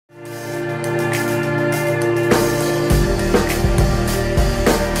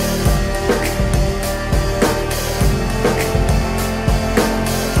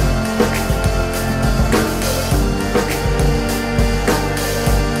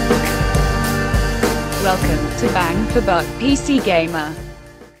Welcome to Bang for Buck PC Gamer.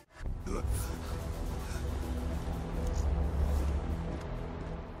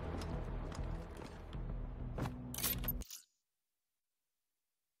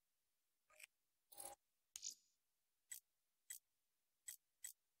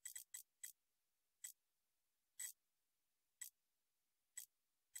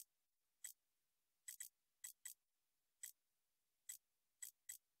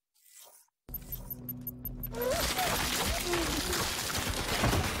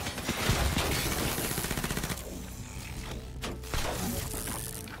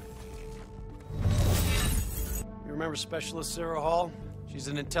 Remember Specialist Sarah Hall? She's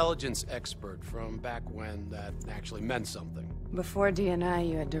an intelligence expert from back when that actually meant something. Before DNI,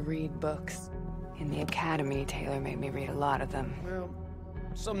 you had to read books. In the academy, Taylor made me read a lot of them. Well,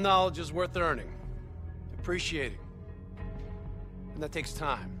 some knowledge is worth earning, appreciating. And that takes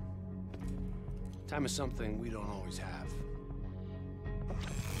time. Time is something we don't always have.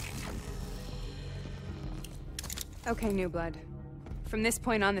 Okay, New Blood. From this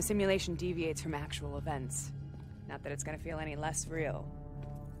point on, the simulation deviates from actual events. Not that it's gonna feel any less real.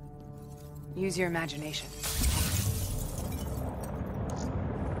 Use your imagination.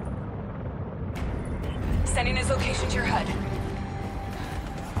 Sending his location to your HUD.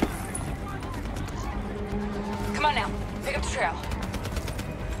 Come on now, pick up the trail.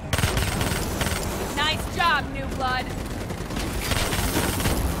 Nice job, New Blood.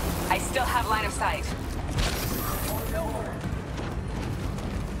 I still have line of sight.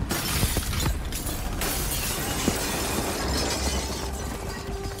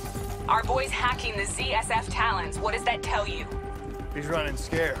 Our boy's hacking the ZSF talents. What does that tell you? He's running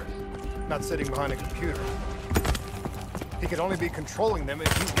scared, not sitting behind a computer. He could only be controlling them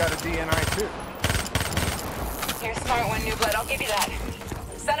if he's got a DNI too. You're a smart one, New Blood. I'll give you that.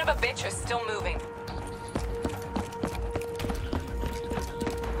 Son of a bitch is still moving.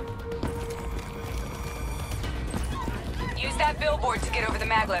 Use that billboard to get over the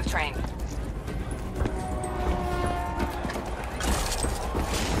maglev train.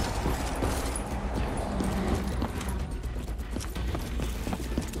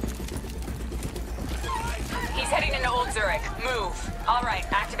 Move. All right,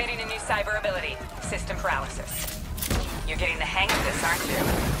 activating a new cyber ability. System paralysis. You're getting the hang of this, aren't you?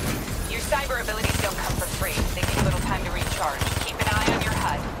 Your cyber abilities don't come for free. They take a little time to recharge. Keep an eye on your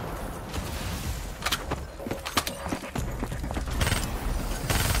HUD.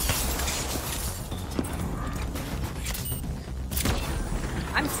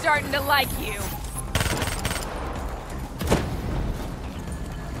 I'm starting to like you.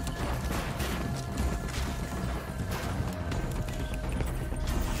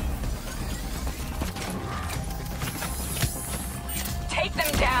 Take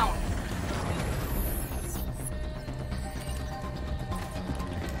them down!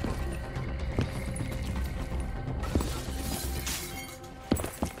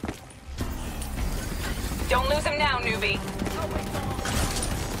 Don't lose him now, newbie.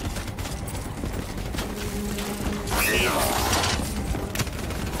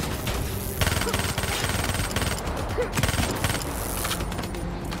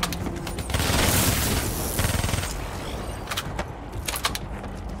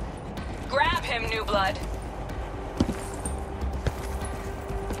 Grab him, New Blood.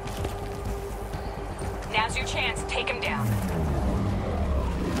 Now's your chance. Take him down.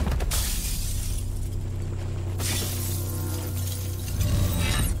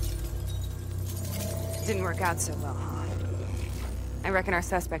 Didn't work out so well, huh? I reckon our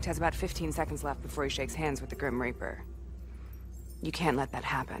suspect has about 15 seconds left before he shakes hands with the Grim Reaper. You can't let that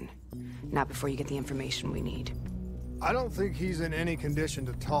happen. Not before you get the information we need. I don't think he's in any condition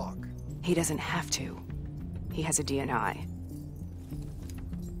to talk. He doesn't have to. He has a DNI.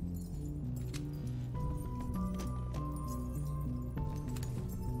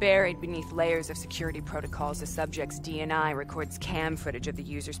 Buried beneath layers of security protocols, the subject's DNI records cam footage of the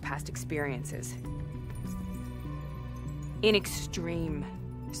user's past experiences. In extreme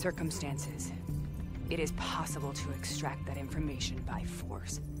circumstances, it is possible to extract that information by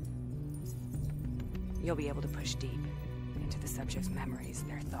force. You'll be able to push deep into the subject's memories,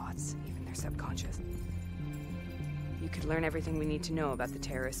 their thoughts, even their subconscious. You could learn everything we need to know about the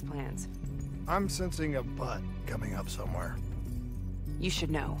terrorist plans. I'm sensing a butt coming up somewhere. You should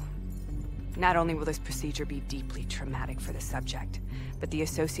know. Not only will this procedure be deeply traumatic for the subject, but the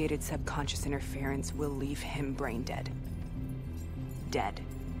associated subconscious interference will leave him brain dead. Dead.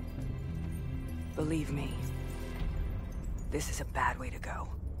 Believe me, this is a bad way to go.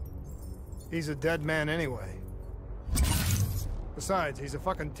 He's a dead man anyway. Besides, he's a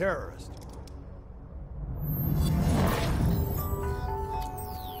fucking terrorist.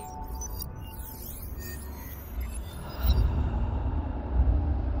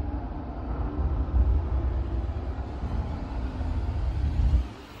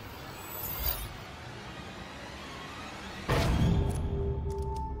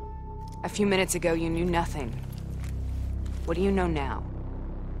 few minutes ago, you knew nothing. What do you know now?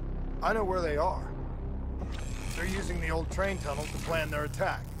 I know where they are. They're using the old train tunnel to plan their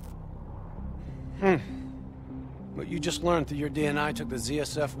attack. What you just learned through your DNI took the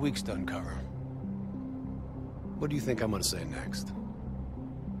ZSF weeks to uncover. What do you think I'm gonna say next?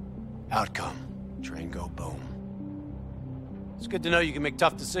 Outcome. Train go boom. It's good to know you can make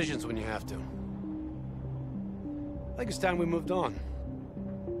tough decisions when you have to. I think it's time we moved on.